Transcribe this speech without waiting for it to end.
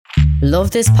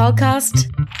Love this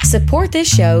podcast? Support this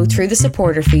show through the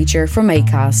supporter feature from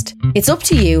Acast. It's up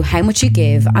to you how much you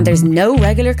give and there's no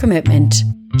regular commitment.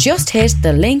 Just hit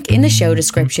the link in the show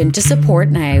description to support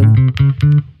now.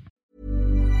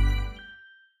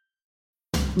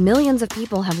 Millions of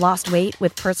people have lost weight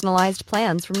with personalized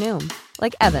plans from Noom.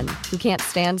 Like Evan, who can't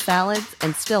stand salads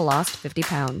and still lost 50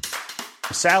 pounds.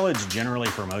 Salads generally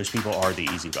for most people are the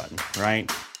easy button,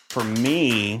 right? For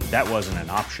me, that wasn't an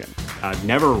option. I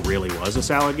never really was a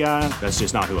salad guy. That's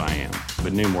just not who I am.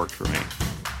 But Noom worked for me.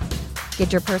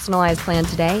 Get your personalized plan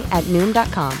today at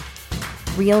Noom.com.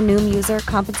 Real Noom user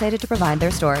compensated to provide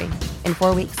their story. In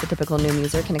 4 weeks, the typical Noom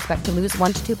user can expect to lose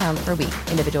 1 to 2 pounds per week.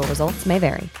 Individual results may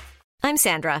vary. I'm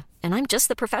Sandra, and I'm just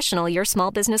the professional your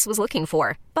small business was looking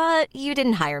for. But you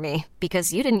didn't hire me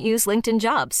because you didn't use LinkedIn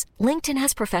Jobs. LinkedIn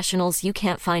has professionals you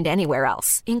can't find anywhere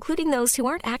else, including those who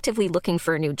aren't actively looking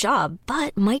for a new job,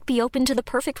 but might be open to the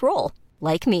perfect role,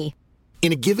 like me.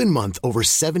 In a given month, over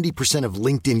 70% of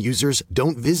LinkedIn users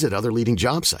don't visit other leading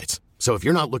job sites. So if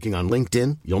you're not looking on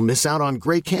LinkedIn, you'll miss out on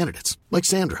great candidates like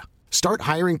Sandra. Start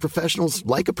hiring professionals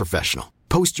like a professional.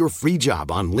 Post your free job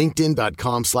on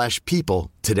linkedin.com/people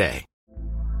today.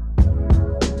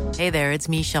 Hey there, it's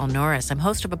Michelle Norris. I'm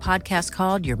host of a podcast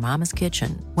called Your Mama's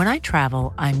Kitchen. When I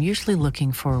travel, I'm usually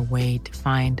looking for a way to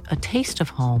find a taste of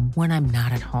home when I'm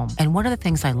not at home. And one of the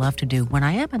things I love to do when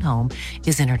I am at home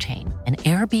is entertain. And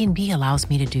Airbnb allows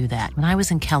me to do that. When I was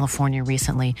in California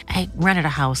recently, I rented a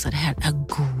house that had a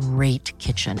great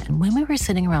kitchen. And when we were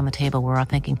sitting around the table, we were all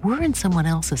thinking, we're in someone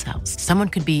else's house. Someone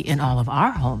could be in all of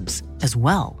our homes as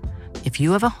well. If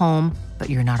you have a home, but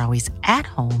you're not always at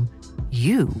home,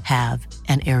 you have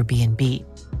an Airbnb.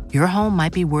 Your home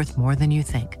might be worth more than you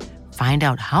think. Find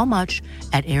out how much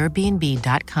at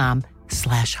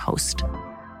airbnb.com/host.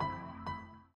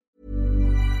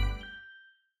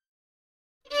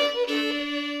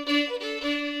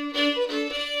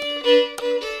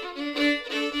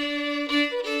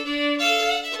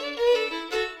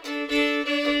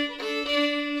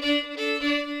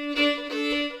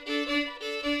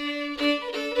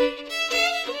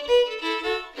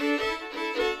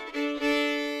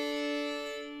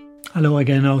 Hello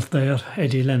again out there,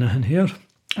 Eddie Lenihan here,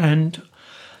 and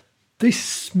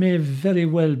this may very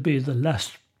well be the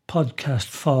last podcast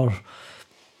for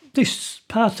this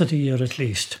part of the year at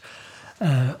least,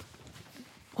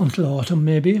 until autumn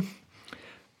maybe,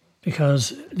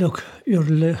 because look,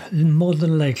 you're more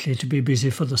than likely to be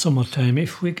busy for the summertime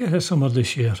if we get a summer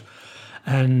this year,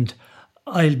 and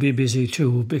I'll be busy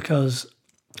too because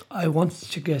I want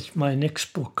to get my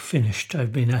next book finished.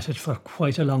 I've been at it for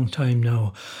quite a long time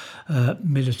now,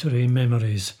 Military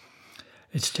Memories.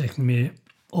 It's taken me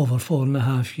over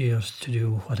 4.5 years to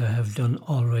do what I have done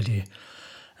already,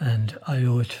 and I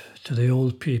owe it to the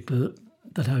old people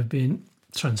that have been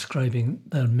transcribing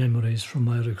their memories from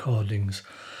my recordings.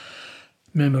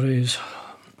 Memories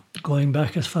going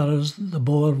back as far as the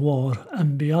Boer War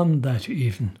and beyond that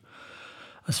even,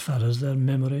 as far as their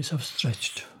memories have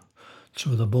stretched.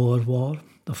 Through the Boer War,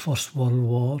 the First World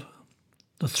War,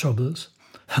 the Troubles,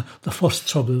 the First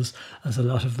Troubles, as a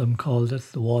lot of them called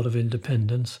it, the War of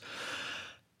Independence,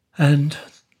 and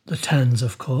the Tans,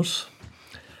 of course,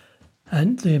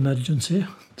 and the Emergency,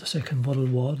 the Second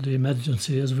World War, the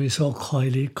Emergency, as we so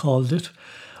highly called it,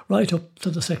 right up to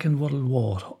the Second World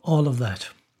War, all of that.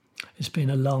 It's been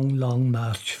a long, long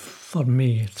march for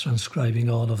me, transcribing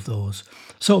all of those.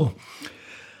 So,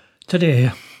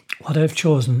 today, what I've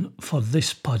chosen for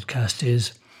this podcast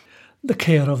is the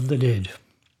care of the dead.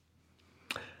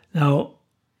 Now,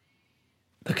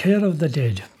 the care of the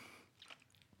dead,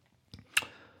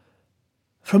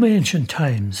 from ancient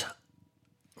times,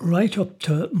 right up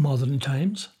to modern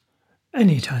times,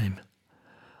 any time,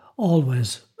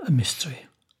 always a mystery.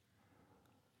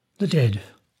 The dead.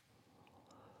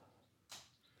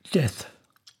 Death.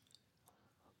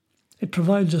 It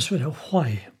provides us with a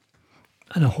why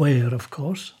and a where, of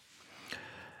course.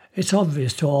 It's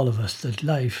obvious to all of us that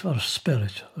life or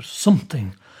spirit or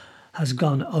something has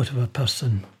gone out of a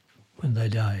person when they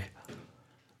die.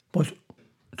 But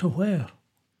to where?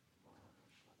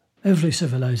 Every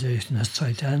civilization has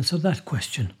tried to answer that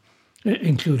question,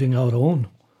 including our own.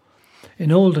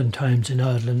 In olden times in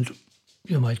Ireland,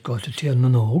 you might go to Tir na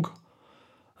Nog,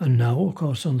 and now, of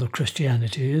course, under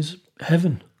Christianity is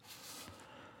heaven.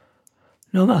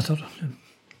 No matter,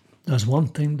 there's one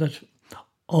thing that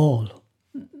all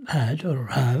had or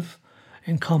have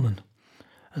in common,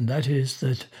 and that is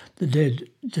that the dead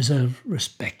deserve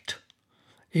respect.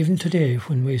 Even today,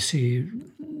 when we see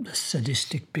the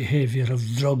sadistic behaviour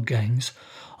of drug gangs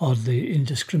or the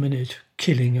indiscriminate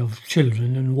killing of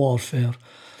children in warfare,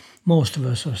 most of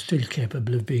us are still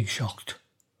capable of being shocked.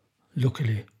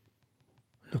 Luckily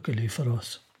for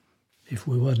us. If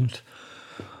we weren't,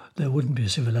 there wouldn't be a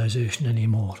civilization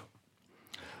anymore.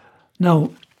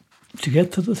 Now, to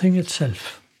get to the thing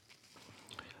itself,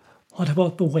 what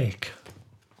about the wake?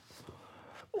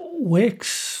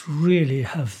 Wakes really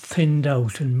have thinned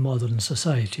out in modern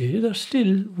society. There's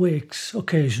still wakes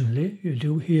occasionally, you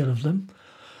do hear of them,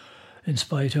 in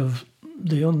spite of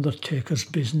the undertaker's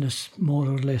business more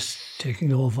or less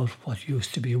taking over what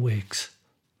used to be wakes.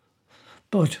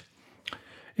 But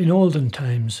in olden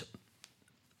times,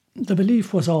 the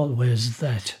belief was always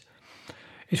that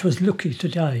it was lucky to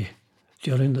die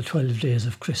during the 12 days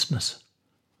of Christmas.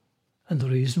 And the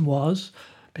reason was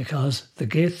because the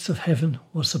gates of heaven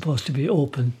were supposed to be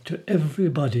open to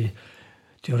everybody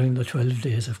during the 12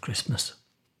 days of Christmas.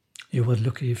 You were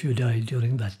lucky if you died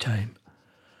during that time.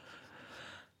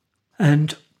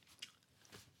 And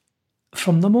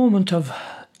from the moment of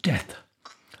death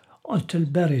until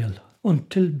burial,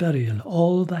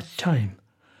 all that time,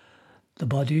 the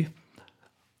body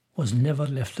was never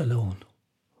left alone.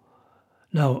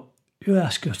 Now, you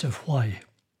ask yourself why.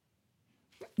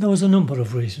 There was a number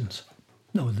of reasons.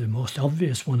 Now, the most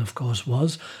obvious one, of course,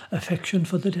 was affection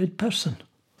for the dead person.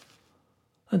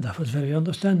 And that was very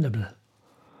understandable.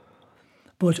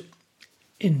 But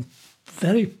in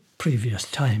very previous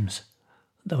times,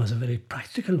 there was a very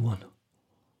practical one.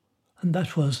 And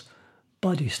that was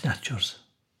body snatchers.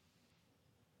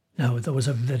 Now, there was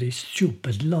a very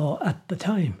stupid law at the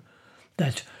time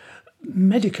that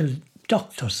medical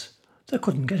doctors, they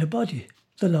couldn't get a body.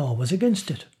 The law was against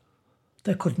it.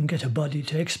 They couldn't get a body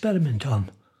to experiment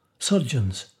on.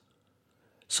 Surgeons.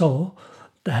 So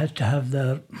they had to have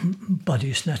their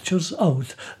body snatchers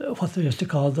out, what they used to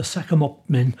call the sack-em-up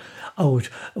men, out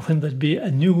when there'd be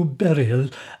a new burial.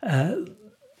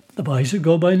 The boys would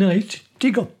go by night,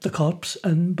 dig up the corpse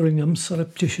and bring them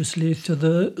surreptitiously to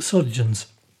the surgeons.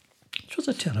 It was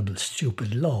a terrible,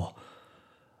 stupid law.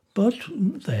 But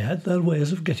they had their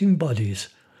ways of getting bodies.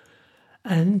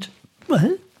 And,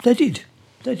 well, they did.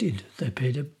 They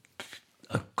paid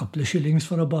a couple of shillings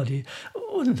for a body.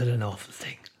 Wasn't it an awful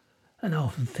thing? An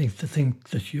awful thing to think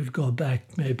that you'd go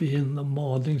back maybe in the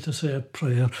morning to say a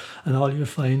prayer and all you'd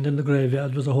find in the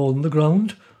graveyard was a hole in the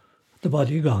ground, the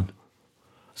body gone.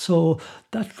 So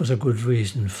that was a good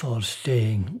reason for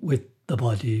staying with the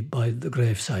body by the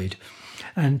graveside.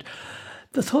 And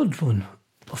the third one,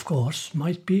 of course,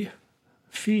 might be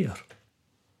fear.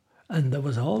 And there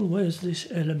was always this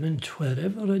element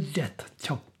wherever a death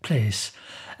took place.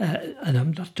 And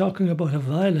I'm not talking about a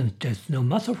violent death, no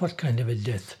matter what kind of a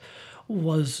death,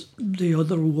 was the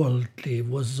otherworldly,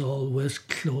 was always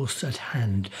close at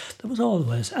hand. There was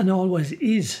always, and always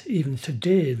is, even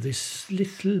today, this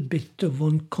little bit of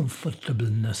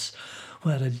uncomfortableness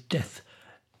where a death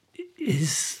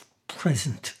is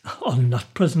present, or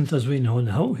not present as we know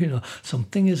now. You know,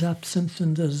 something is absent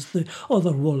and there's the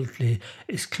otherworldly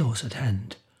is close at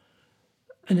hand.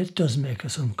 And it does make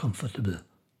us uncomfortable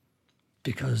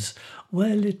because,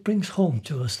 well, it brings home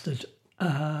to us that,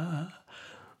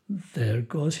 there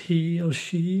goes he or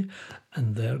she,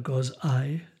 and there goes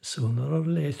I. Sooner or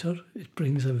later, it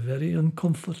brings a very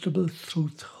uncomfortable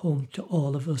truth home to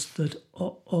all of us that,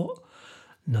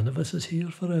 none of us is here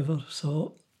forever.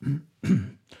 So,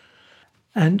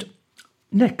 and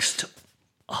next,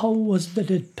 how was the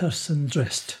dead person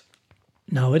dressed?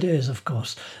 Nowadays, of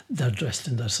course, they're dressed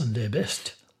in their Sunday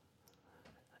best.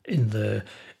 In the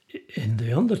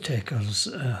undertaker's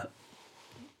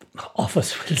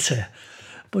office, we'll say.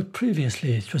 But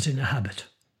previously it was in a habit.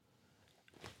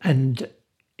 And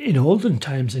in olden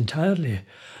times entirely,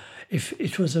 if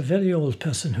it was a very old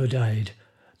person who died,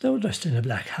 they were dressed in a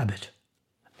black habit.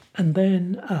 And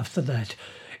then after that,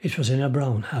 it was in a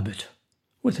brown habit.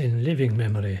 Within living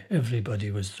memory,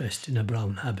 everybody was dressed in a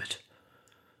brown habit.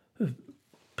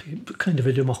 Kind of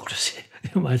a democracy,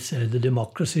 you might say, the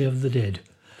democracy of the dead.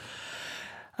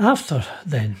 After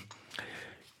then,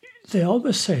 they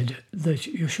always said that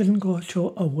you shouldn't go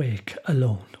to a wake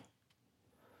alone.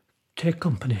 Take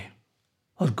company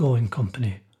or go in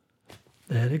company.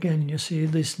 There again, you see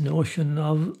this notion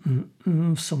of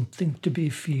something to be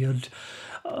feared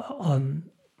on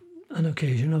an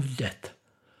occasion of death.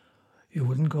 You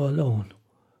wouldn't go alone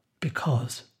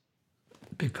because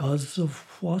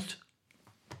of what?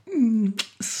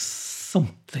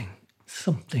 Something.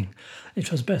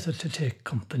 It was better to take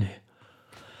company.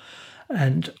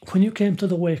 And when you came to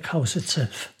the wake house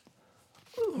itself,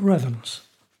 reverence,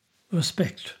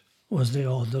 respect was the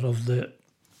order of the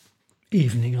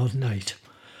evening or night.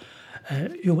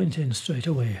 You went in straight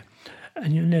away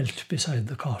and you knelt beside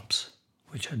the corpse,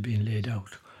 which had been laid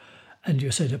out. and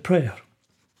you said a prayer.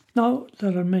 Now,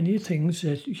 there are many things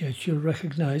that yet you'll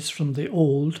recognise from the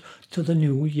old to the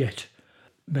new yet.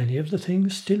 Many of the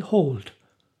things still hold,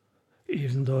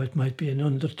 even though it might be an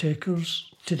undertaker's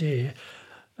today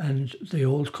and the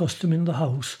old custom in the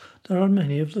house. There are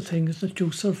many of the things that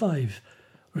do survive.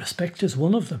 Respect is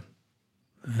one of them,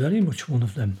 very much one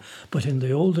of them. But in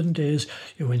the olden days,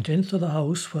 you went into the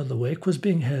house where the wake was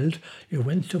being held, you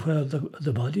went to where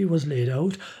the body was laid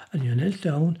out, and you knelt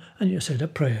down and you said a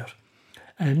prayer.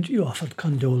 And you offered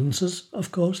condolences,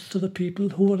 of course, to the people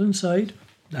who were inside.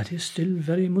 That is still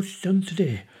very much done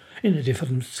today, in a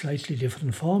different, slightly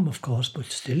different form, of course, but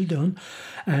still done.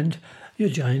 And you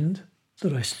joined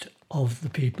the rest of the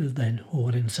people then who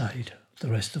were inside, the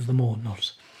rest of the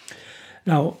mourners.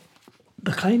 Now,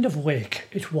 the kind of wake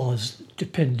it was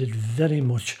depended very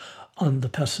much on the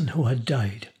person who had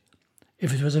died.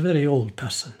 If it was a very old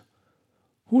person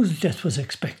whose death was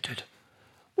expected,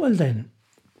 well then,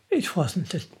 it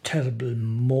wasn't a terrible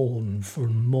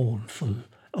mournful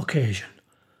occasion,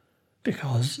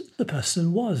 because the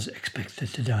person was expected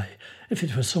to die. If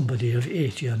it was somebody of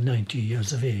 80 or 90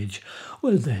 years of age,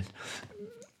 well then,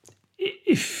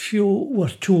 if you were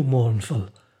too mournful,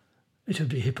 it would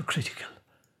be hypocritical.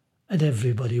 And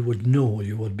everybody would know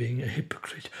you were being a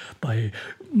hypocrite by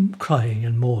crying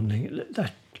and mourning.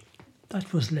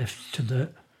 That was left to the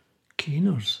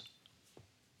keeners,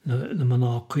 the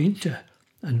Monarch Quinte,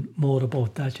 and more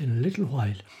about that in a little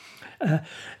while.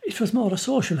 It was more a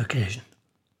social occasion,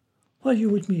 where you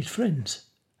would meet friends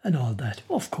and all that.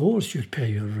 Of course, you'd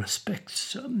pay your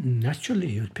respects. Naturally,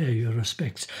 you'd pay your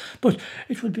respects. But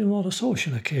it would be more a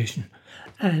social occasion.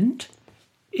 And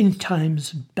in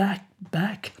times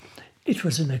back, it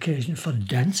was an occasion for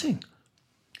dancing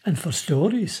and for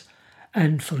stories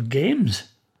and for games.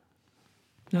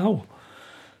 Now,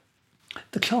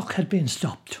 the clock had been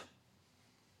stopped.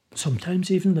 Sometimes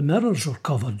even the mirrors were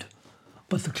covered,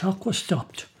 but the clock was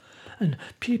stopped. And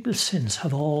people since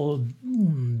have all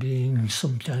been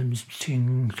sometimes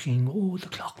thinking, oh, the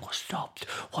clock was stopped.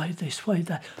 Why this, why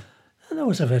that? And there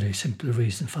was a very simple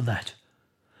reason for that.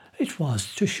 It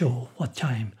was to show what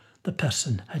time the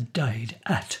person had died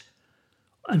at.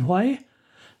 And why?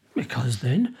 Because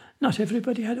then not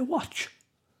everybody had a watch.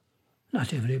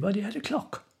 Not everybody had a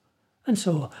clock. And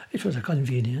so it was a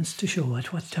convenience to show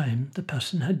at what time the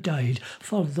person had died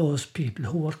for those people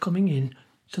who were coming in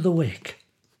to the wake.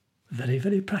 Very,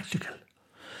 very practical.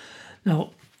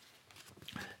 Now,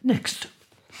 next,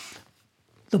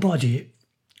 the body,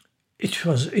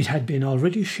 it had been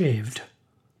already shaved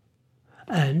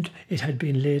and it had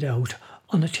been laid out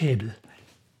on a table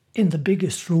in the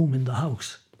biggest room in the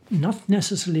house, not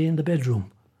necessarily in the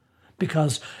bedroom,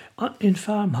 because in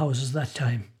farmhouses that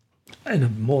time,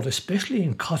 and more especially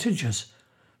in cottages,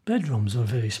 bedrooms were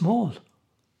very small.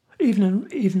 Even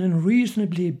in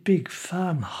reasonably big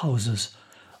farmhouses,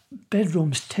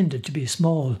 bedrooms tended to be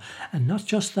small, and not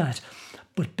just that,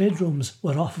 but bedrooms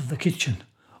were off of the kitchen,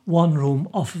 one room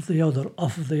off of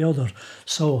the other.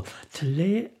 So to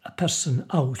lay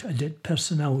a dead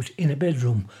person out in a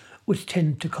bedroom would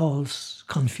tend to cause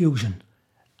confusion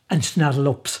and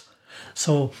snarl-ups.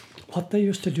 So what they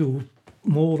used to do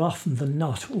more often than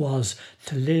not was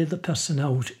to lay the person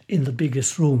out in the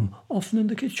biggest room, often in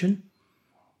the kitchen,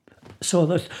 so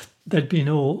that there'd be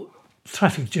no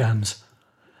traffic jams.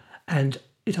 And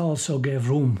it also gave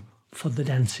room for the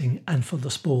dancing and for the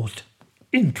sport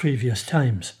in previous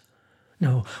times.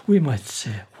 Now, we might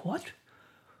say, what?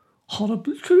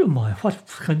 Horrible, what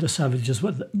kind of savages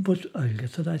were they? But I'll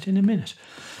get to that in a minute.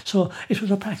 So it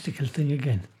was a practical thing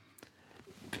again.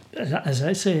 As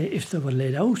I say, if they were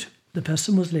laid out, the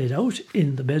person was laid out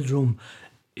in the bedroom,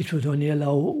 it would only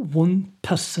allow one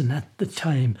person at the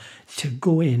time to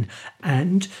go in,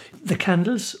 and the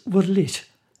candles were lit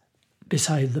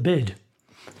beside the bed.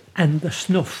 And the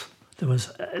snuff, there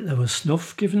was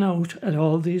snuff given out at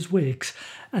all these wakes,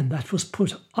 and that was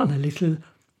put on a little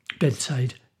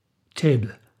bedside table.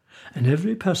 And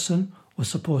every person was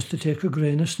supposed to take a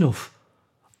grain of snuff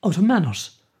out of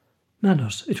manners.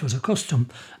 Manners, it was a custom.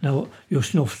 Now, you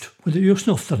snuffed, whether you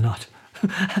snuffed or not.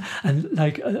 And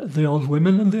like the old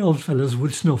women and the old fellas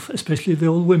would snuff, especially the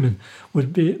old women,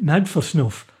 would be mad for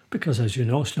snuff, because as you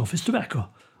know, snuff is tobacco,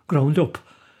 ground up.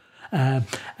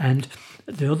 And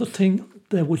the other thing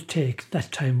they would take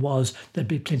that time was there'd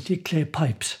be plenty of clay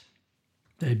pipes.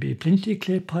 There'd be plenty of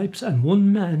clay pipes, and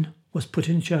one man was put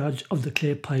in charge of the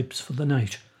clay pipes for the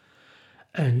night.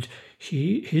 And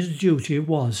his duty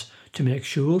was to make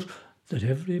sure that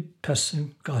every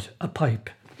person got a pipe.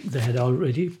 They had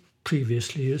already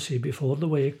previously, you see, before the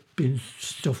wake, been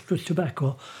stuffed with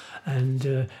tobacco,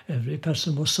 and every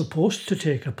person was supposed to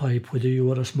take a pipe, whether you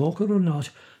were a smoker or not.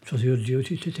 It was your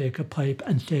duty to take a pipe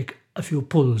and take a few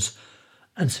pulls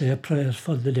and say a prayer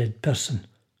for the dead person.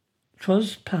 It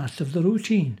was part of the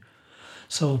routine.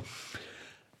 So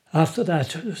after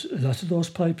that, a lot of those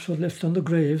pipes were left on the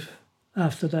grave,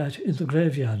 after that in the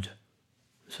graveyard.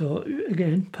 So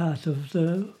again, part of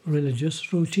the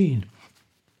religious routine.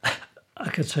 I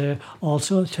could say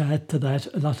also, to add to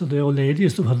that, a lot of the old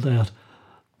ladies that were there,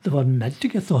 they were meant to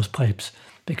get those pipes,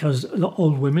 because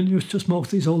old women used to smoke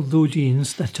these old blue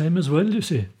jeans that time as well, you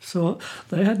see. So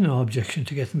they had no objection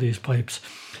to getting these pipes.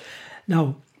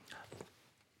 Now,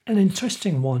 an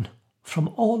interesting one, from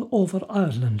all over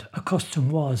Ireland, a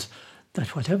custom was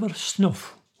that whatever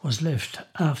snuff was left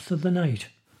after the night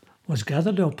was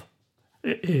gathered up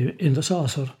in the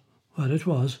saucer where it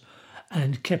was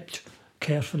and kept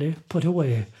carefully put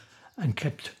away and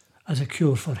kept as a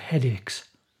cure for headaches.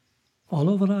 All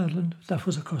over Ireland, that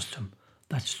was a custom.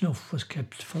 That snuff was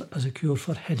kept as a cure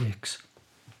for headaches.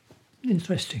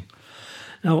 Interesting.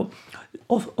 Now,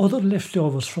 other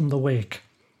leftovers from the wake,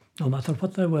 no matter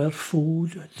what they were,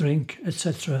 food, drink,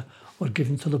 etc., were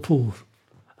given to the poor.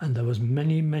 And there was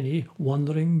many, many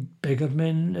wandering beggar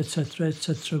men, etc.,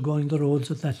 going the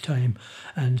roads at that time.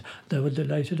 And they were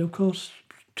delighted, of course,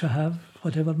 to have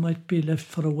whatever might be left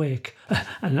for a wake.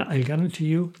 And I guarantee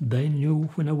you, they knew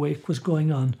when a wake was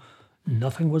going on,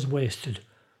 nothing was wasted.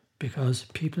 Because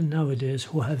people nowadays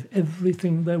who have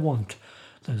everything they want,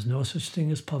 there's no such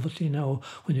thing as poverty now,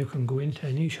 when you can go into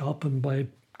any shop and buy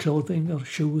clothing or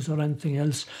shoes or anything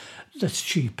else that's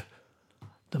cheap.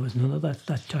 There was none of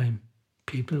that time.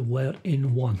 People were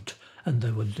in want, and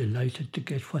they were delighted to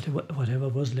get whatever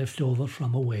was left over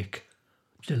from a wake.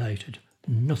 Delighted.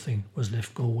 Nothing was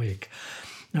left go wake.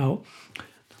 Now,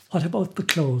 what about the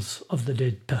clothes of the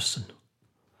dead person?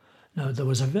 Now, there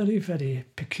was a very, very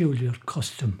peculiar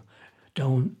custom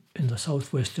down in the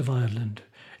southwest of Ireland,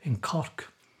 in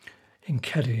Cork, in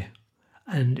Kerry,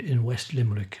 and in West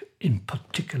Limerick in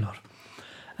particular.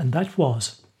 And that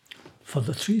was for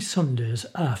the 3 Sundays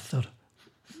after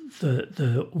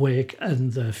the wake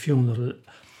and the funeral,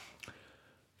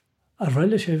 a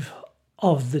relative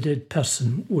of the dead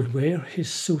person would wear his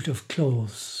suit of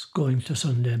clothes going to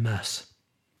Sunday Mass.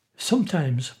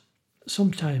 Sometimes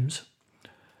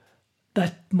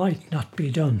that might not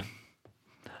be done.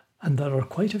 And there are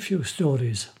quite a few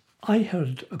stories. I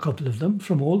heard a couple of them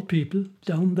from old people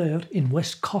down there in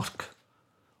West Cork.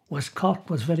 West Cork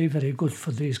was very, very good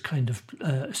for these kind of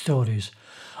stories.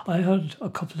 I heard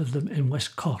a couple of them in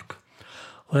West Cork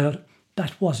where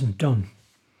that wasn't done.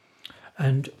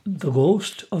 And the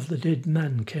ghost of the dead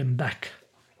man came back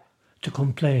to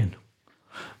complain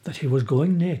that he was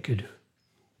going naked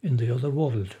in the other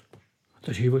world,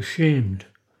 that he was shamed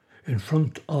in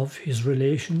front of his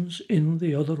relations in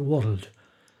the other world,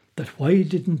 that why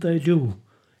didn't they do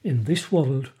in this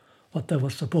world what they were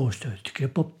supposed to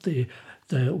keep up the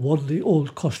worldly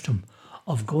old custom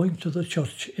of going to the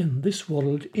church in this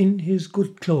world in his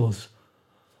good clothes,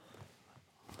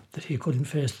 that he couldn't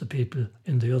face the people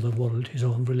in the other world, his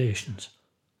own relations.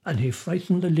 And he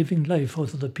frightened the living life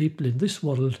out of the people in this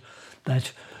world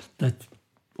that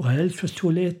well, it was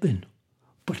too late then.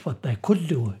 But what they could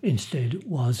do instead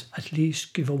was at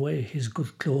least give away his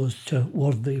good clothes to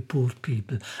worthy poor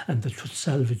people, and that would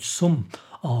salvage some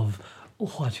of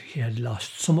what he had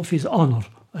lost, some of his honour,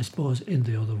 I suppose, in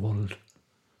the other world.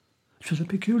 It was a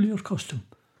peculiar custom,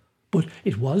 but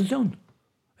it was done.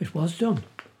 It was done.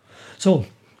 So,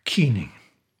 keening,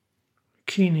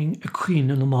 a queen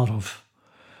in a morrow.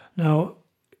 Now,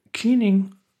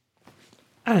 keening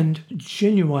and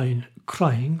genuine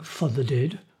crying for the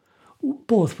dead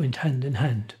both went hand in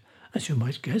hand. As you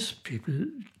might guess, people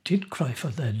did cry for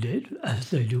their dead, as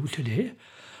they do today.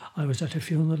 I was at a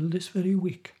funeral this very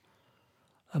week.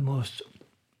 The most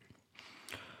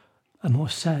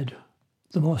sad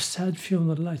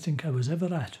funeral I think I was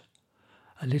ever at.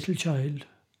 A little child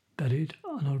buried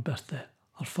on her birthday,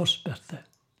 her first birthday.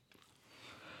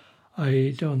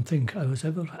 I don't think I was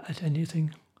ever at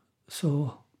anything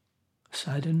so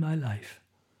sad in my life.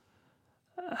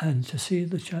 And to see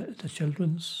the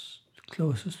children's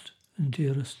closest and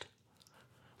dearest.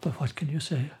 But what can you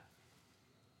say?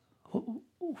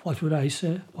 What would I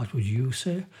say? What would you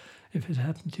say if it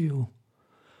happened to you?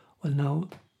 Well, now,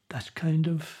 that kind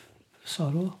of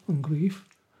sorrow and grief,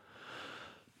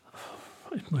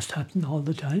 it must happen all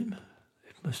the time.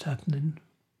 It must happen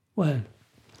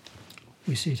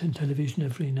we see it on television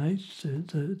every night,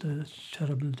 the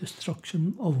terrible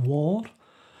destruction of war,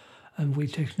 and we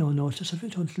take no notice of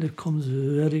it until it comes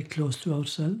very close to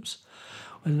ourselves.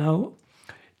 Well, now,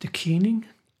 the keening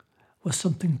was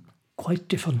something quite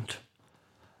different.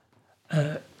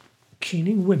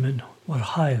 Cleaning women were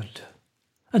hired,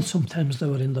 and sometimes they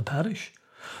were in the parish.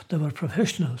 They were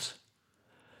professionals.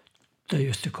 They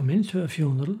used to come into a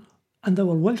funeral and they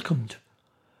were welcomed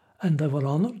and they were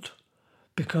honoured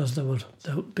because they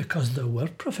were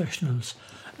professionals,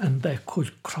 and they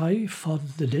could cry for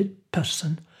the dead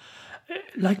person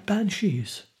like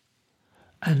banshees.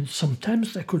 And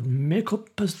sometimes they could make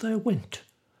up as they went.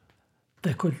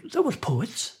 They were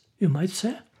poets, you might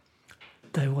say.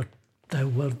 They were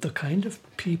the kind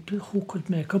of people who could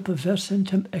make up a verse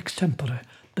extempore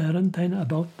there and then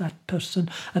about that person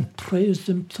and praise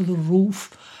them to the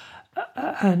roof.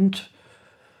 And,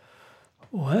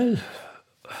 well,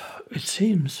 it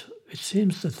seems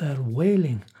that their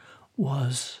wailing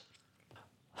was,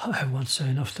 I won't say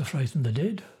enough to frighten the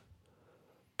dead,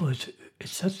 but it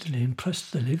certainly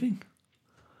impressed the living.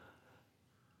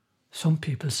 Some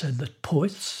people said that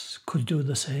poets could do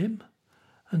the same,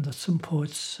 and that some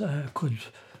poets could,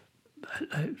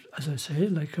 as I say,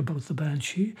 like about the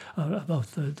Banshee or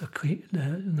about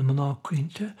the Monarch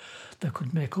Quinte, they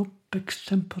could make up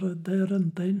extempore there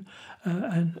and then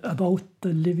and about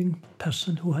the living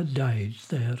person who had died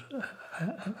there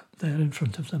in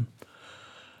front of them.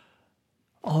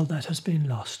 All that has been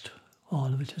lost.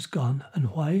 All of it is gone. And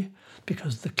why?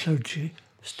 Because the clergy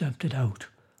stamped it out.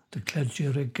 The clergy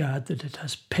regarded it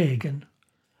as pagan,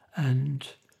 and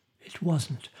it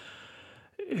wasn't.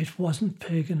 It wasn't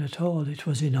pagan at all. It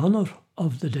was in honour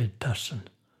of the dead person.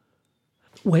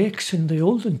 Wakes in the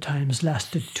olden times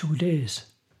lasted 2 days.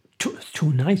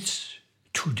 Two nights,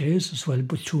 2 days as well,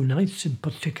 but 2 nights in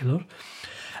particular.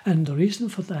 And the reason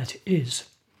for that is,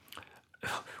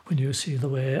 when you see the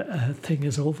way a thing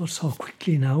is over so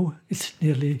quickly now, it's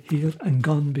nearly here and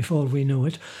gone before we know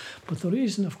it. But the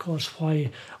reason, of course,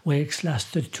 why wakes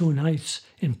lasted 2 nights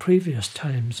in previous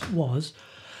times was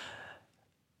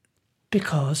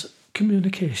because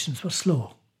communications were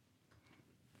slow.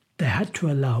 They had to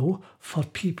allow for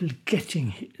people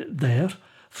getting there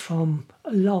from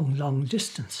a long, long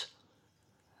distance.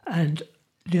 And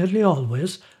nearly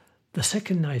always, the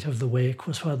second night of the wake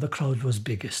was where the crowd was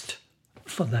biggest.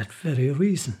 For that very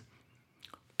reason,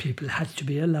 people had to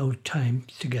be allowed time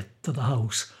to get to the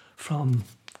house from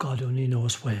God only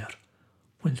knows where,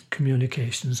 when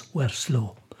communications were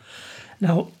slow.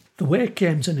 Now, the wake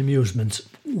games and amusements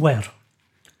were,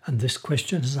 and this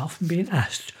question has often been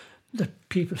asked, that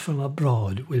people from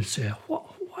abroad will say,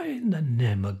 why in the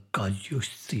name of God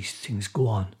used these things go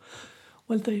on?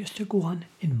 Well, they used to go on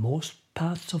in most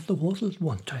parts of the world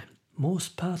one time.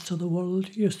 Most parts of the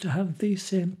world used to have these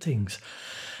same things.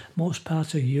 Most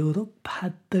parts of Europe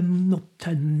had them up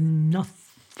to not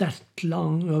that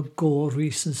long ago,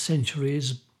 recent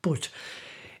centuries, but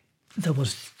they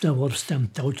were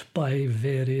stamped out by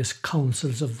various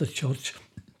councils of the church.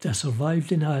 They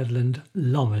survived in Ireland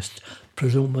longest,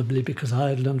 presumably because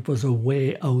Ireland was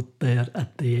way out there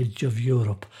at the edge of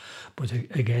Europe. But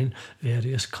again,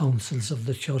 various councils of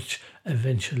the church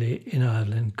eventually in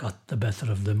Ireland got the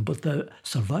better of them. But they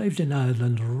survived in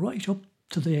Ireland right up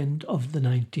to the end of the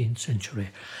 19th century.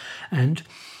 And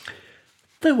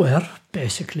they were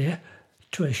basically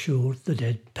to assure the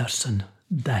dead person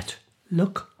that,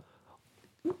 look,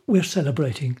 we're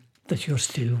celebrating that you're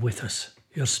still with us.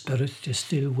 Your spirit is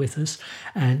still with us.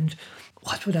 And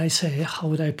what would I say? How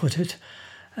would I put it?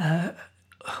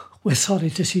 We're sorry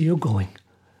to see you going.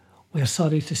 We're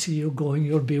sorry to see you going.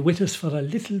 You'll be with us for a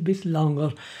little bit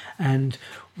longer, and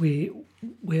we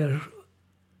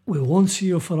won't see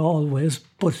you for always,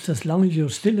 but as long as you're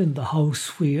still in the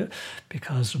house,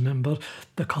 because remember,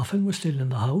 the coffin was still in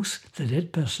the house, the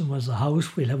dead person was the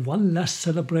house, we'll have one last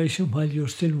celebration while you're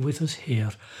still with us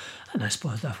here. And I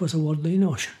suppose that was a worthy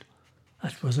notion.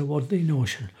 That was a worthy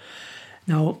notion.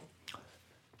 Now,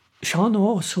 Sean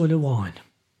O'Sullivan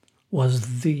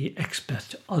was the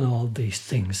expert on all these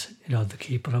things, the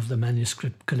keeper of the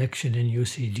manuscript collection in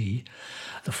UCD,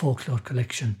 the folklore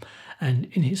collection, and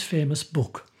in his famous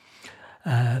book,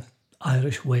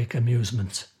 Irish Wake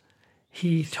Amusements,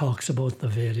 he talks about the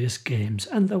various games,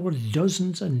 and there were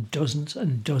dozens and dozens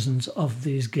and dozens of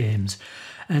these games,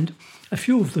 and a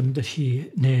few of them that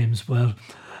he names were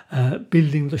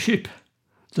building the ship,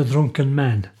 the drunken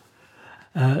man,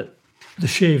 the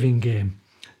shaving game,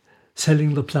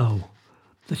 selling the plough,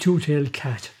 the two-tailed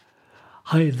cat,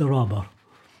 hide the robber,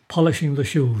 polishing the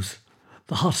shoes,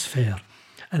 the horse fair,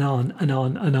 and on and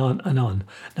on and on and on.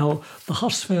 Now, the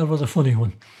horse fair was a funny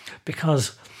one,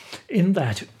 because in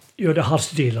that you had a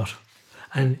horse dealer,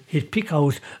 and he'd pick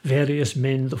out various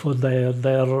men that were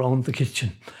there around the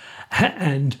kitchen.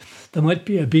 And there might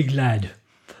be a big lad,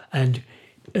 and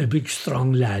a big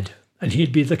strong lad, and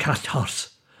he'd be the cat horse.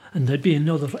 And there'd be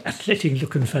another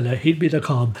athletic-looking fella, he'd be the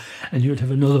cob, and you'd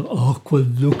have another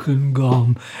awkward-looking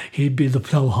gom, he'd be the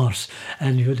plough horse,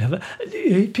 and you'd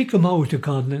pick them out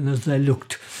according as they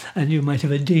looked, and you might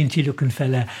have a dainty-looking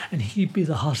fella, and he'd be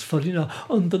the horse for,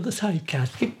 under the side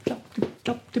cat, tip-top,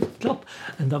 tip-top, tip-top,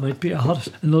 and there might be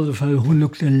another fella who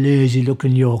looked a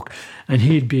lazy-looking yoke, and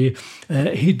he'd be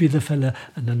the fella,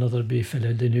 and another be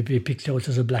fella, then he'd be picked out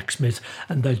as a blacksmith,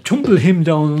 and they'd tumble him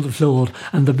down on the floor,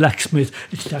 and the blacksmith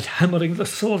would start hammering the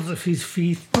soles of his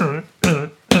feet,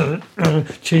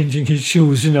 changing his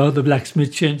shoes, the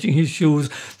blacksmith changing his shoes,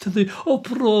 to the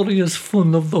uproarious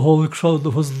fun of the whole crowd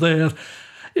that was there.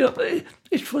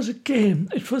 It was a game.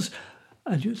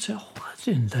 And you'd say, what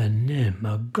in the name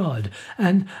of God?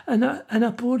 And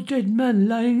a poor dead man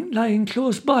lying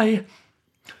close by.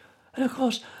 And of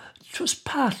course, it was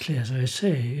partly, as I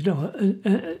say,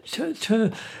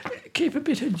 to keep a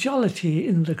bit of jollity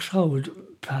in the crowd,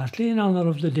 partly in honour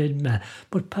of the dead man,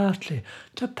 but partly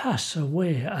to pass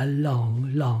away a long,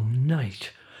 long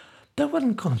night. They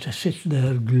weren't going to sit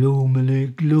there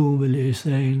gloomily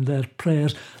saying their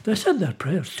prayers. They said their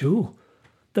prayers too.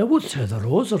 They would say the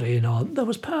rosary and all. That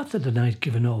was part of the night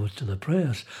given over to the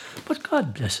prayers. But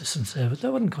God bless us and save it, they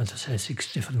weren't going to say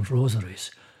 6 different rosaries.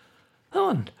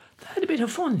 And they had a bit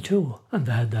of fun too, and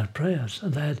they had their prayers,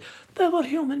 and they were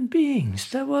human beings.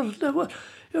 They were.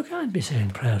 You can't be saying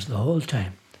prayers the whole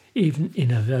time, even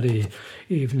in a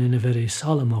very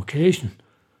solemn occasion.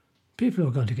 People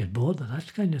are going to get bored of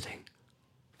that kind of thing.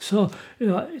 So,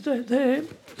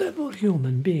 they were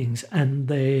human beings, and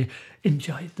they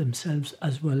enjoyed themselves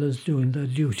as well as doing their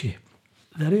duty.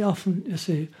 Very often, you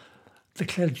see, the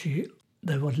clergy,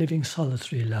 they were living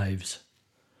solitary lives.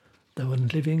 They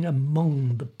weren't living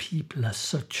among the people as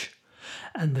such.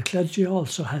 And the clergy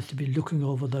also had to be looking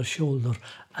over their shoulder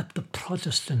at the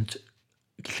Protestant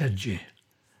clergy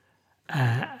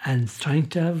and trying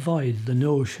to avoid the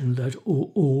notion that,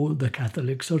 the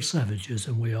Catholics are savages,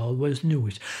 and we always knew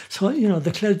it. So,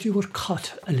 the clergy were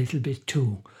caught a little bit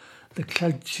too. The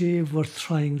clergy were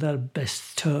trying their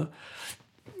best to,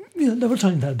 they were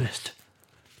trying their best.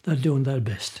 They're doing their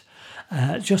best.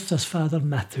 Just as Father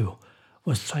Matthew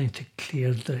was trying to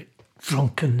clear the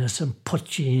drunkenness and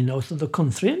poaching out of the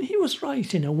country, and he was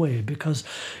right in a way, because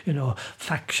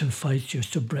faction fights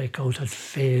used to break out at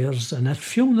fairs and at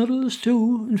funerals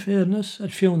too, in fairness,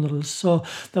 at funerals. So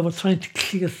they were trying to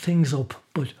clear things up,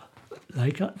 but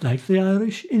like the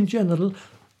Irish in general,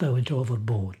 they went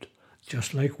overboard,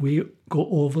 just like we go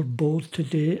overboard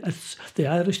today. The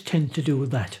Irish tend to do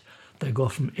that. They go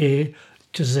from A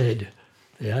to Z.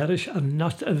 The Irish are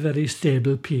not a very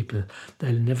stable people.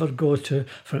 They'll never go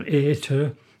from A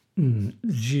to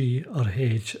G or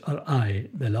H or I.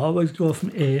 They'll always go from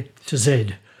A to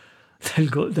Z.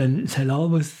 They'll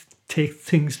always take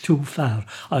things too far,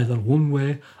 either one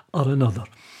way or another.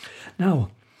 Now,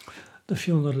 the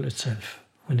funeral itself,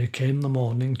 when it came the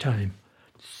morning time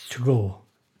to go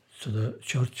to the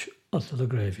church or to the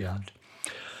graveyard,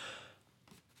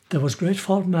 there was great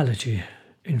formality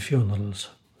in funerals.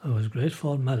 There was great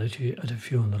formality at a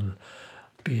funeral,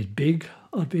 be it big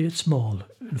or be it small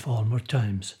in former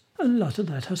times. And a lot of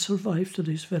that has survived to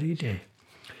this very day.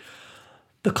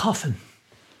 The coffin.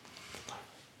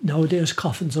 Nowadays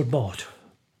coffins are bought.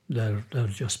 They're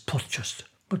just purchased.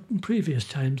 But in previous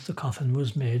times the coffin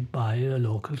was made by a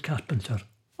local carpenter.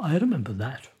 I remember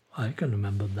that. I can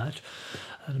remember that.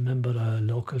 I remember a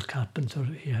local carpenter,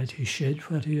 he had his shed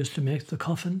where he used to make the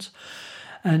coffins.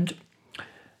 And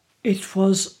it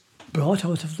was brought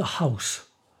out of the house,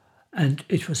 and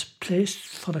it was placed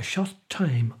for a short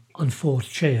time on 4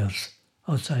 chairs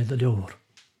outside the door.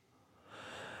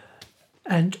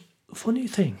 And funny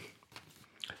thing,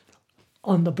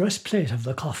 on the breastplate of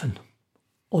the coffin,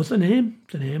 the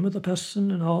name of the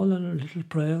person and all, and a little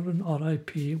prayer and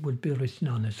R.I.P. would be written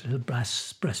on it, a little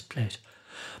brass breastplate.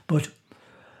 But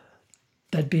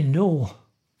there'd be no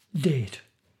date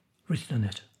written on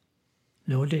it.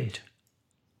 No date.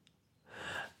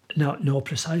 Now, no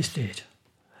precise date.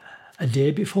 A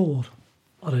day before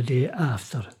or a day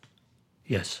after,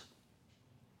 yes.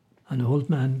 An old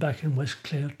man back in West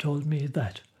Clare told me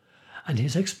that, and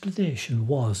his explanation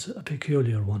was a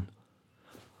peculiar one,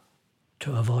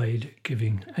 to avoid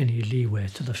giving any leeway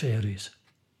to the fairies.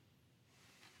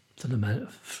 To the man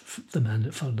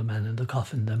in the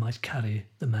coffin, they might carry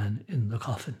the man in the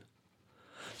coffin.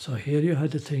 So here you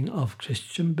had a thing of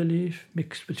Christian belief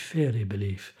mixed with fairy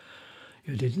belief.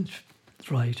 You didn't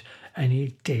write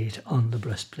any date on the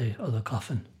breastplate or the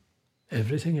coffin.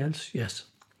 Everything else, yes.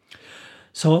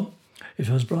 So it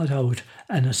was brought out,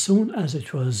 and as soon as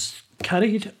it was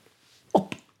carried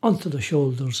up onto the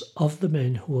shoulders of the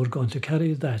men who were going to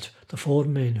carry that, the 4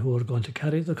 men who were going to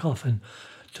carry the coffin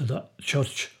to the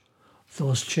church.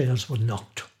 Those chairs were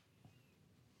knocked.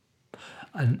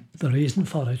 And the reason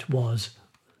for it was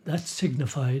that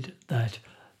signified that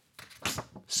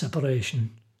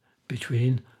separation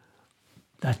between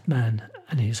that man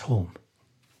and his home.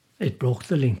 It broke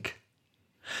the link.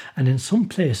 And in some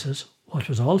places, what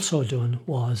was also done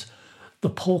was the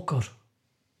poker,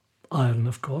 iron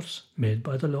of course, made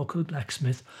by the local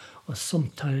blacksmith, was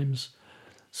sometimes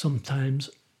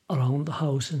around the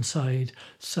house inside,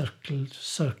 circled,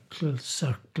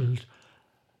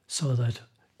 so that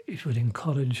it would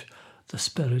encourage the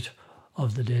spirit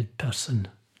of the dead person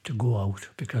to go out,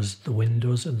 because the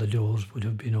windows and the doors would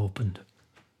have been opened.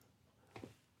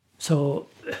 So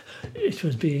it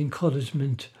was the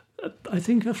encouragement, I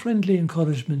think a friendly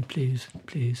encouragement, please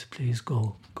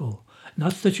go.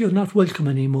 Not that you're not welcome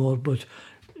anymore, but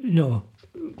no,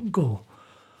 go.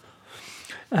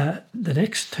 The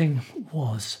next thing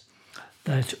was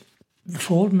that the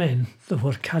 4 men that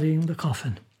were carrying the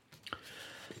coffin,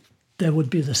 there would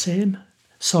be the same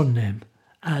surname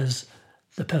as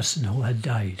the person who had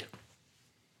died.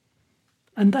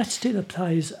 And that still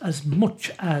applies as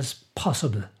much as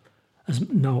possible.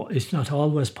 No, it's not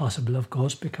always possible, of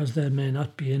course, because there may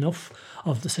not be enough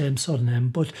of the same surname,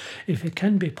 but if it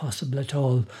can be possible at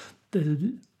all, there'll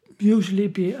usually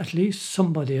be at least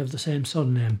somebody of the same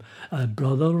surname, a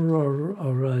brother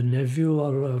or a nephew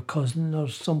or a cousin or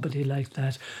somebody like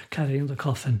that carrying the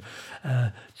coffin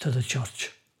to the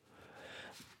church.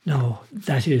 Now,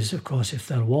 that is, of course, if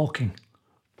they're walking.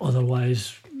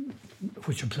 Otherwise,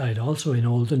 which applied also in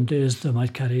olden days, they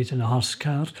might carry it in a horse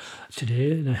cart,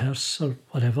 today in a hearse or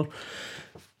whatever.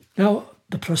 Now,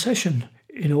 the procession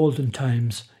in olden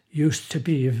times used to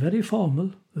be very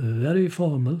formal. It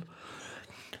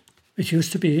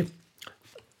used to be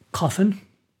coffin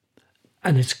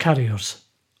and its carriers.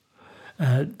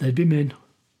 They'd be men.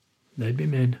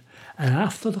 And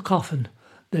after the coffin,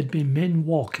 there'd be men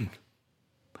walking.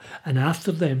 And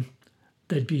after them,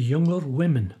 there'd be younger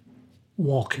women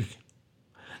walking.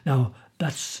 Now,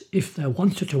 that's if they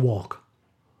wanted to walk.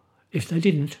 If they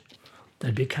didn't,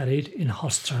 they'd be carried in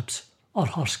horse traps or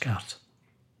horse carts.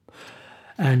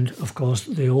 And, of course,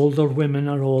 the older women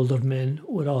or older men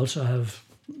would also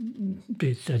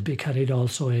they'd be carried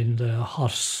also in the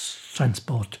horse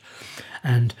transport.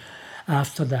 And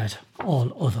after that,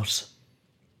 all others,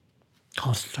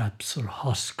 horse traps or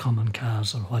horse common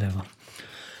cars or whatever.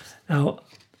 Now,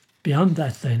 beyond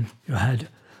that then, you had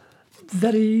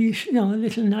very,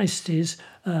 little niceties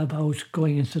about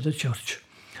going into the church.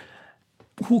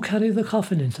 Who carried the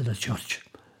coffin into the church?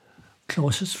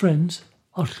 Closest friends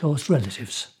or close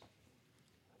relatives.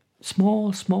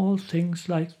 Small things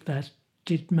like that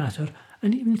did matter,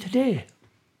 and even today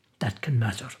that can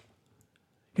matter.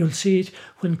 You'll see it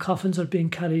when coffins are being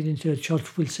carried into a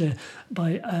church, we'll say,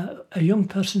 by a young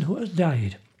person who has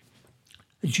died.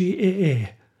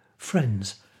 GAA,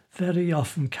 friends, very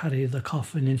often carry the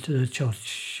coffin into the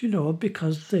church,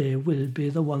 because they will be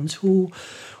the ones who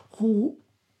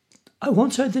I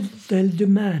won't say that they'll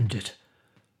demand it,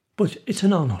 but it's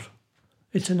an honour.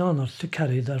 It's an honour to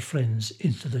carry their friends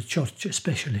into the church,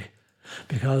 especially,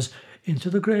 because into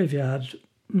the graveyard,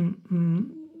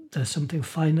 there's something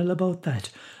final about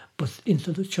that, but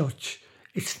into the church,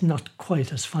 it's not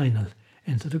quite as final.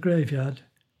 Into the graveyard,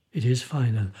 it is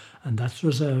final, and that's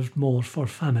reserved more for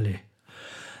family.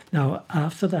 Now,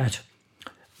 after that,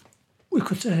 we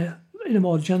could say, in a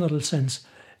more general sense,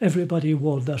 everybody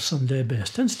wore their Sunday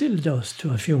best, and still does,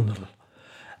 to a funeral.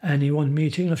 Anyone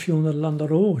meeting a funeral on the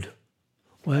road?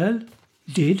 Well,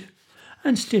 did,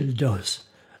 and still does.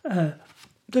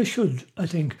 They should, I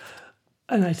think,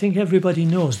 and I think everybody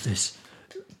knows this,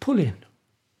 pull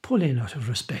in out of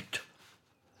respect,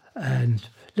 and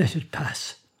let it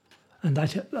pass. And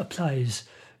that applies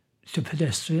to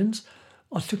pedestrians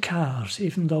or to cars,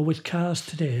 even though with cars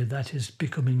today that is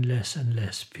becoming less and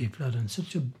less. People are in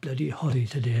such a bloody hurry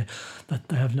today that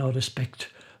they have no respect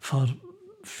for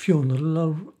funeral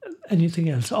or anything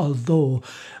else, although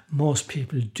most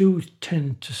people do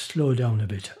tend to slow down a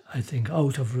bit, I think,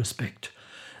 out of respect.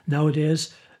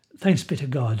 Nowadays, thanks be to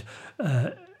God,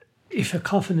 if a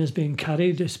coffin is being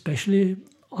carried, especially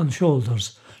on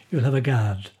shoulders, you'll have a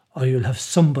guard, or you'll have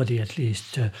somebody at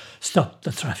least to stop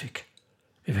the traffic,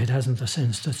 if it hasn't the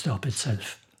sense to stop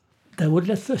itself. They would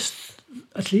let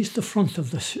at least the front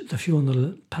of the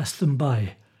funeral pass them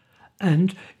by.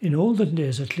 And in olden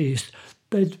days at least,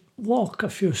 they'd walk a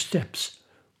few steps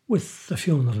with the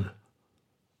funeral.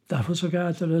 That was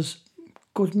regarded as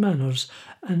good manners,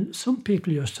 and some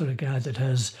people used to regard it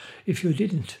as, if you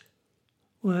didn't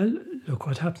Well, look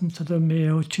what happened to the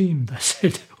Mayo team, they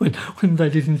said, when they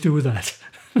didn't do that.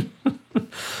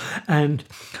 And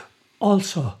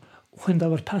also, when they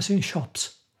were passing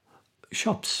shops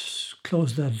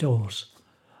closed their doors.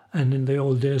 And in the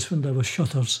old days when there were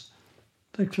shutters,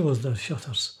 they closed their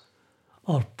shutters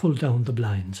or pulled down the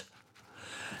blinds.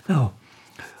 Now,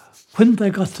 when they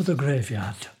got to the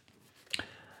graveyard,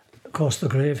 of course the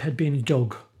grave had been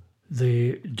dug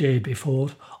the day before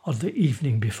or the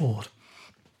evening before,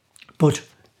 but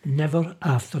never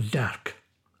after dark.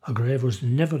 A grave was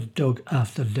never dug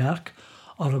after dark,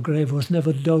 or a grave was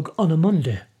never dug on a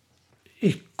Monday.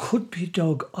 It could be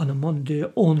dug on a Monday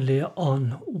only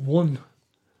on one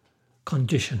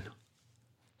condition,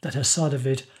 that a sod of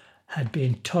it had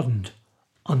been turned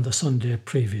on the Sunday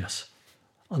previous,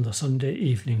 on the Sunday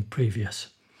evening previous.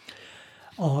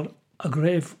 Or a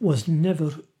grave was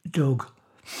never dug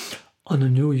on a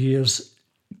New Year's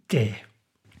Day.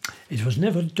 It was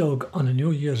never dug on a New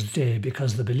Year's Day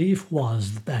because the belief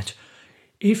was that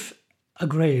if a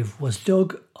grave was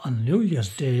dug on New Year's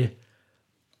Day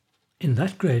in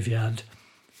that graveyard,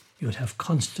 you'd have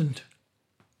constant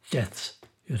deaths.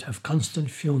 You'd have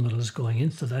constant funerals going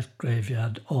into that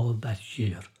graveyard all that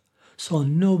year. So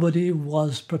nobody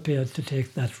was prepared to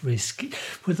take that risk,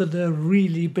 whether they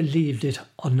really believed it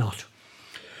or not.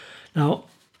 Now,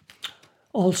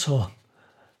 also,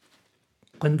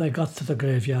 when they got to the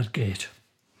graveyard gate,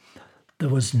 there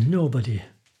was nobody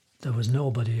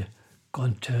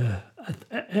going to,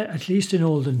 at least in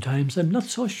olden times, I'm not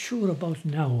so sure about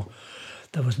now,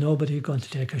 there was nobody going to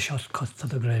take a shortcut to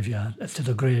the graveyard, to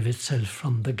the grave itself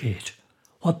from the gate.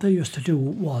 What they used to do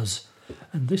was,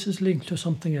 and this is linked to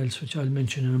something else which I'll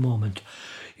mention in a moment,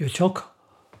 you took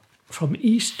from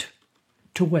east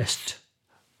to west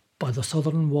by the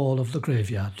southern wall of the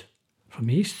graveyard, from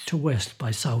east to west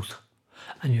by south,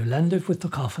 and you landed with the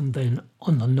coffin then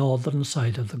on the northern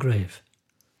side of the grave.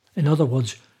 In other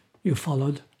words, you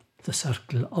followed the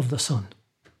circle of the sun.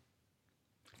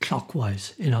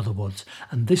 Clockwise, in other words.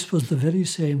 And this was the very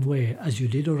same way as you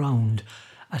did around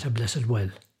at a blessed well.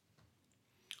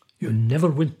 You never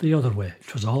went the other way.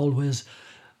 It was always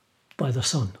by the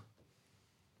sun.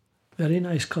 Very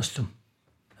nice custom.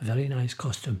 A very nice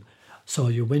custom. So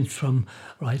you went from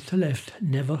right to left,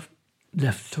 never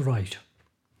left to right.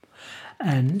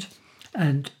 And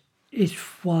it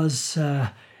was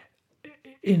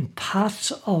in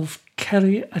parts of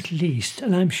Kerry at least,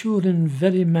 and I'm sure in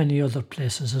very many other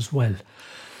places as well.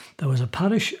 There was a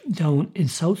parish down in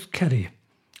South Kerry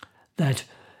that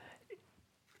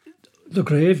the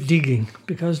grave digging,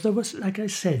 because there was, like I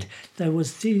said, there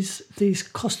was these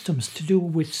customs to do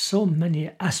with so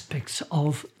many aspects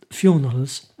of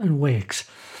funerals and wakes.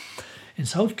 In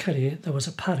South Kerry, there was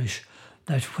a parish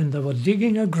that when they were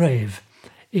digging a grave,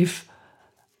 if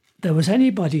there was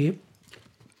anybody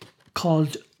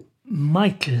called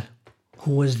Michael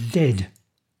who was dead,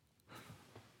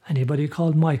 anybody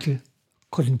called Michael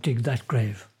couldn't dig that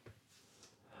grave.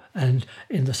 And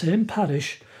in the same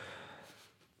parish,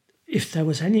 if there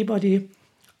was anybody,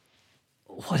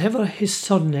 whatever his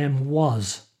surname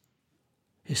was,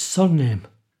 if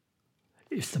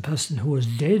the person who was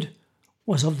dead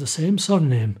was of the same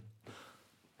surname,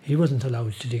 he wasn't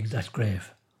allowed to dig that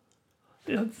grave.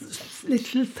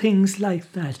 Little things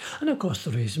like that. And of course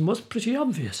the reason was pretty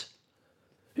obvious.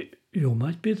 You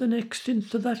might be the next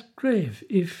into that grave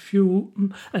if you...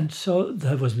 And so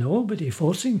there was nobody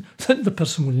forcing. The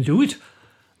person wouldn't do it.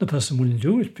 The person wouldn't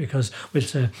do it because, we'll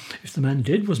say, if the man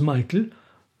dead was Michael,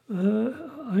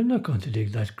 I'm not going to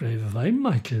dig that grave if I'm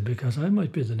Michael, because I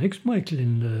might be the next Michael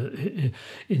in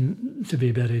to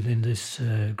be buried in this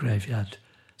graveyard.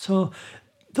 So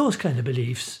those kind of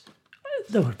beliefs,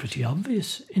 they were pretty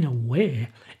obvious in a way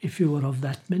if you were of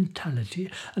that mentality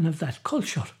and of that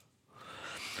culture.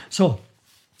 So,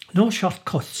 no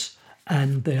shortcuts.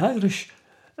 And the Irish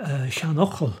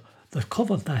Shanachal that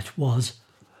covered that was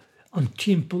An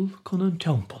Timple Con An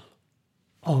Temple,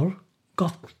 or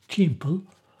Gach Timple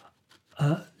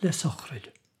Le Sochrid.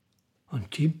 An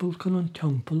Timple Con An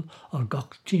Temple, or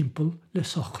Gach Timple Le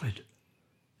Sochrid.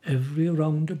 Every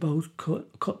roundabout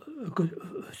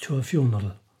to a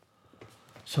funeral.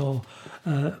 So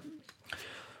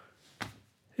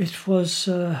it was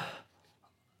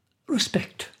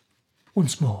respect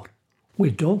once more. We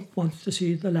don't want to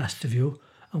see the last of you,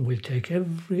 and we'll take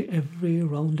every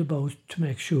roundabout to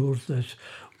make sure that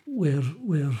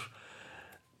we're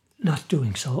not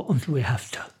doing so until we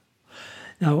have to.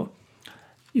 Now,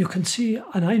 you can see,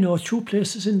 and I know 2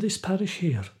 places in this parish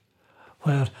here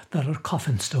where there are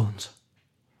coffin stones.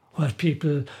 where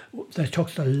people, they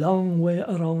took the long way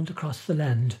around across the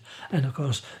land. And of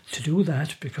course, to do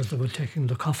that, because they were taking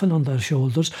the coffin on their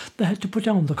shoulders, they had to put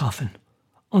down the coffin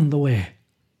on the way.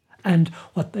 And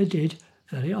what they did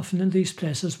very often in these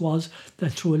places was they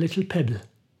threw a little pebble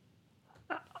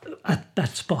at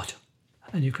that spot.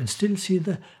 And you can still see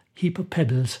the heap of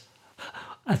pebbles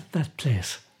at that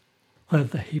place, where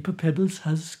the heap of pebbles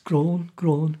has grown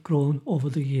over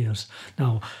the years.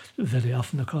 Now, very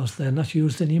often, of course, they're not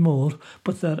used anymore,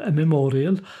 but they're a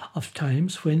memorial of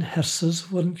times when hearses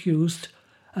weren't used.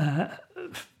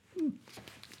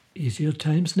 Easier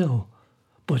times now.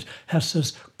 But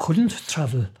hearses couldn't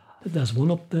travel. There's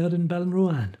one up there in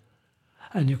Ballinruan.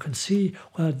 And you can see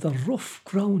where the rough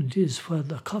ground is, where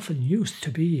the coffin used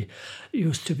to be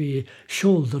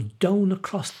shouldered down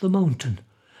across the mountain,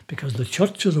 because the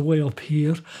church is way up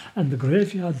here and the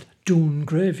graveyard, Doon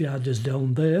graveyard, is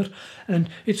down there, and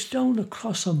it's down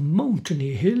across a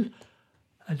mountainy hill.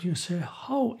 And you say,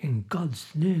 how in God's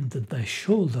name did they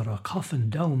shoulder a coffin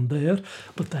down there?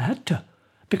 But they had to,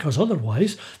 because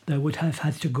otherwise they would have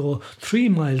had to go 3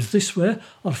 miles this way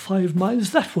or 5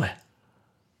 miles that way.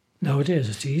 Nowadays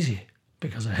it's easy,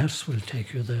 because a hearse will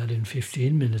take you there in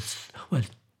 15 minutes, well,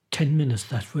 10 minutes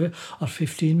that way or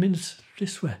 15 minutes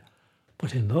this way.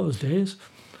 But in those days,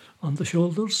 on the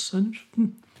shoulders,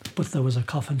 but there was a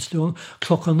coffin stone,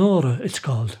 Cloch Onora it's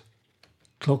called.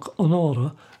 Cloch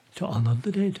Onora, to honour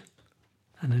the dead,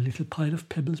 and a little pile of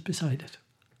pebbles beside it.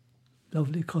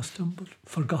 Lovely custom, but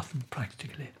forgotten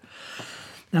practically.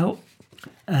 Now,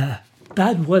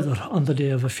 bad weather on the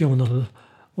day of a funeral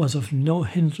was of no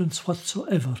hindrance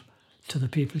whatsoever to the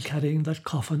people carrying that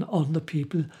coffin or the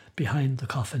people behind the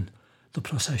coffin, the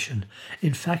procession.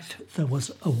 In fact, there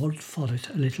was a word for it,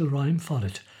 a little rhyme for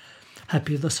it.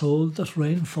 Happy the soul that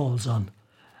rain falls on.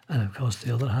 And of course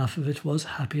the other half of it was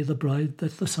happy the bride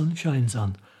that the sun shines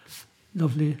on.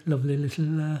 Lovely, lovely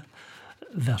little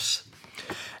verse.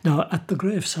 Now, at the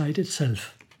graveside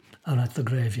itself, or at the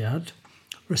graveyard,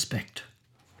 respect.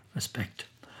 Respect.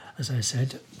 As I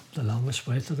said, the longest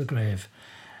way to the grave.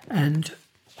 And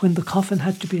when the coffin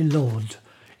had to be lowered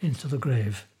into the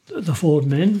grave, the 4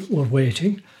 men were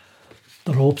waiting,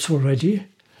 the ropes were ready,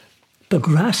 the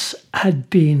grass had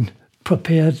been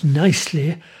prepared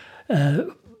nicely,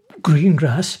 green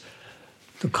grass,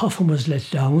 the coffin was let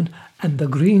down, and the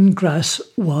green grass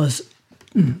was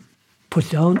put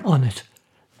down on it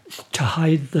to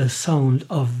hide the sound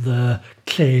of the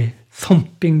clay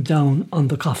thumping down on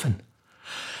the coffin.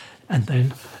 And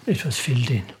then it was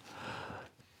filled in.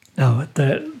 Now,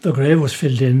 the grave was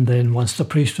filled in then once the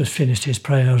priest was finished his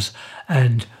prayers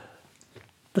and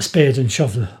the spade and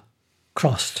shovel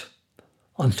crossed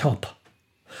on top.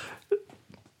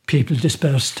 People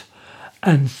dispersed,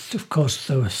 and of course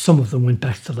some of them went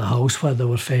back to the house where they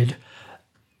were fed.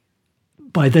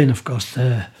 By then, of course,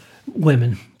 the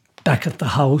women back at the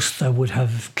house, they would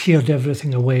have cleared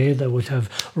everything away, they would have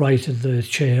righted the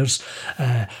chairs,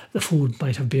 the food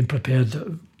might have been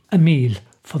prepared, a meal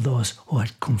for those who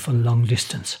had come from a long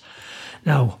distance.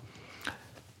 Now,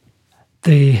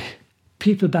 the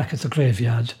people back at the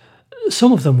graveyard,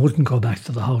 some of them wouldn't go back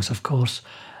to the house, of course.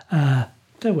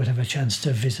 They would have a chance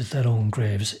to visit their own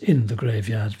graves in the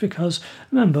graveyard, because,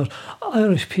 remember,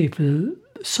 Irish people,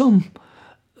 some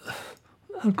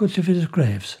are good to visit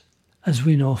graves, as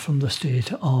we know from the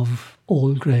state of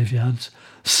old graveyards.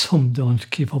 Some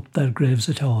don't keep up their graves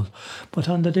at all. But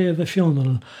on the day of a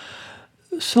funeral,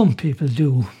 some people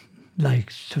do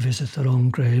like to visit their own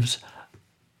graves.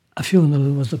 A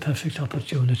funeral was the perfect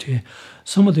opportunity.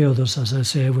 Some of the others, as I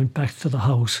say, went back to the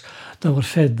house. They were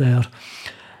fed there.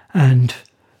 And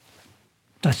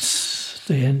that's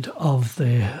the end of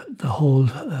the whole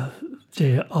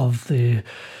day of the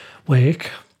wake,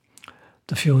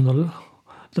 the funeral,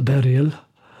 the burial.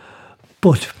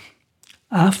 But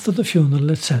after the funeral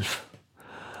itself,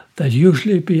 there'd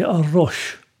usually be a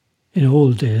rush in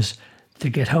old days to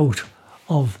get out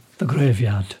of the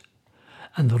graveyard.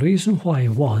 And the reason why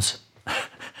was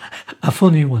a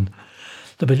funny one.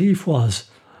 The belief was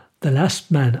the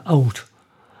last man out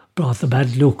brought the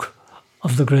bad luck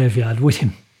of the graveyard with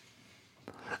him.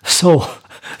 So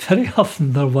very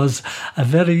often there was a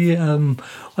very,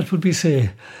 what would we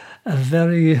say, a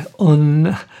very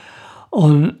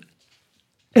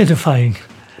unedifying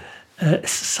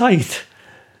sight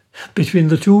between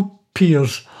the two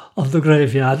piers of the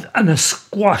graveyard, and a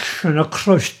squash and a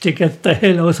crush to get the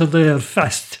hell out of there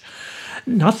fast.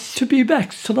 Not to be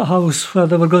back to the house where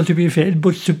they were going to be fed,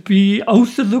 but to be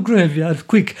out of the graveyard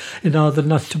quick in order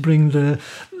not to bring the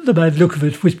bad look of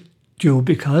it with you,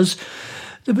 because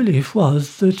the belief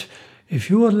was that if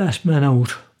you were last man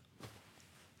out,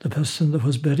 the person that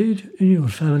was buried in your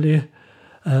family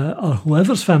or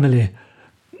whoever's family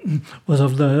was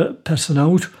of the person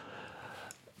out,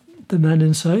 the man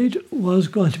inside was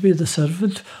going to be the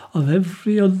servant of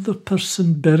every other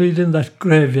person buried in that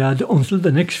graveyard until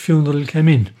the next funeral came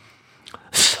in.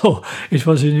 So it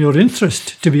was in your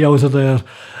interest to be out of there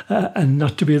and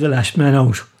not to be the last man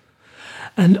out.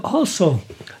 And also,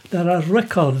 there are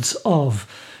records of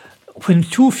when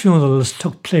 2 funerals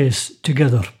took place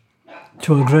together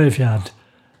to a graveyard.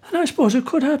 And I suppose it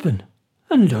could happen,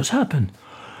 and it does happen.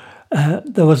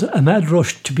 There was a mad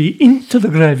rush to be into the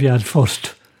graveyard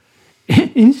first.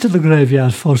 Into the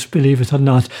graveyard first, believe it or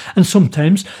not. And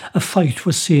sometimes a fight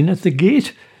was seen at the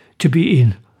gate to be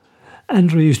in.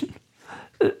 And reason,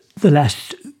 the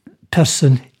last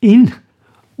person in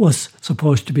was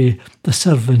supposed to be the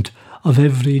servant of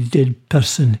every dead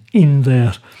person in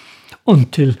there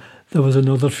until there was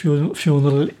another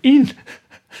funeral in.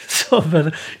 So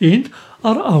whether in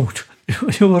or out,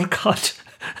 you were caught.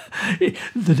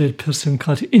 The dead person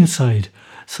caught inside.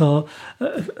 So,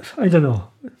 I don't know.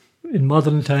 In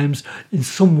modern times, in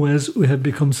some ways, we have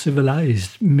become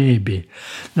civilized, maybe.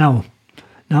 Now,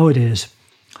 nowadays,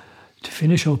 to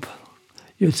finish up,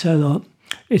 you'd say that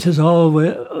it has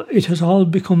all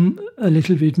become a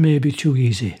little bit maybe too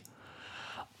easy.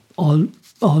 All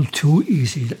too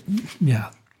easy.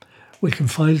 Yeah. We can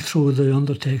file through the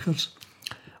undertakers.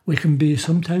 We can be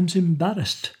sometimes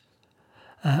embarrassed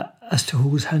as to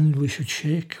whose hand we should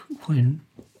shake when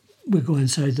we go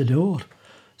inside the door,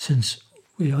 since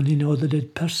we only know the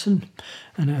dead person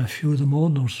and a few of the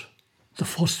mourners, the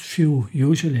first few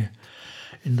usually,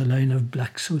 in the line of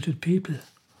black-suited people.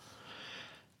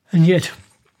 And yet,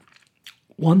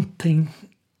 one thing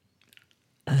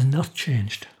has not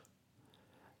changed,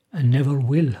 and never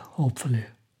will, hopefully,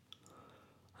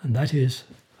 and that is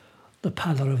the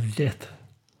pallor of death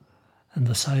and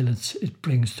the silence it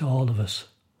brings to all of us,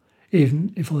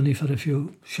 even if only for a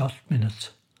few short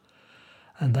minutes.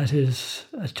 And that is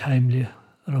a timely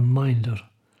reminder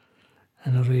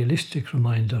and a realistic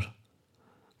reminder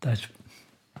that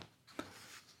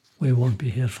we won't be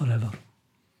here forever.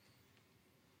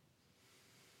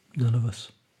 None of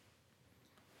us.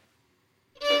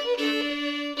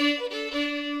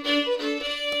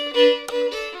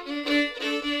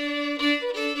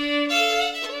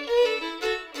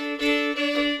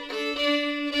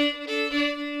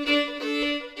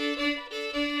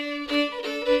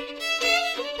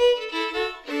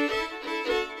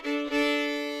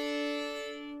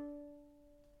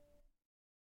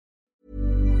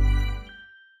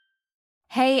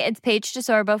 Hey, it's Paige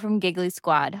DeSorbo from Giggly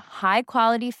Squad. High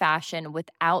quality fashion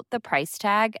without the price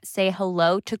tag. Say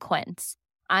hello to Quince.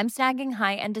 I'm snagging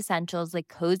high-end essentials like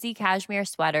cozy cashmere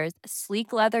sweaters,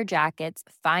 sleek leather jackets,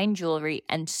 fine jewelry,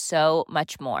 and so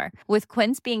much more. With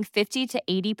Quince being 50 to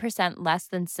 80% less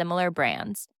than similar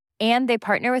brands. And they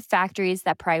partner with factories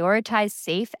that prioritize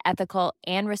safe, ethical,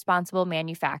 and responsible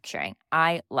manufacturing.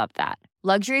 I love that.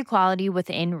 Luxury quality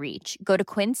within reach. Go to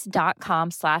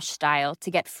quince.com/style to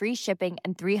get free shipping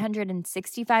and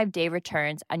 365-day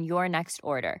returns on your next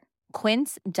order.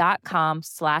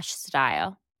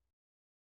 Quince.com/style.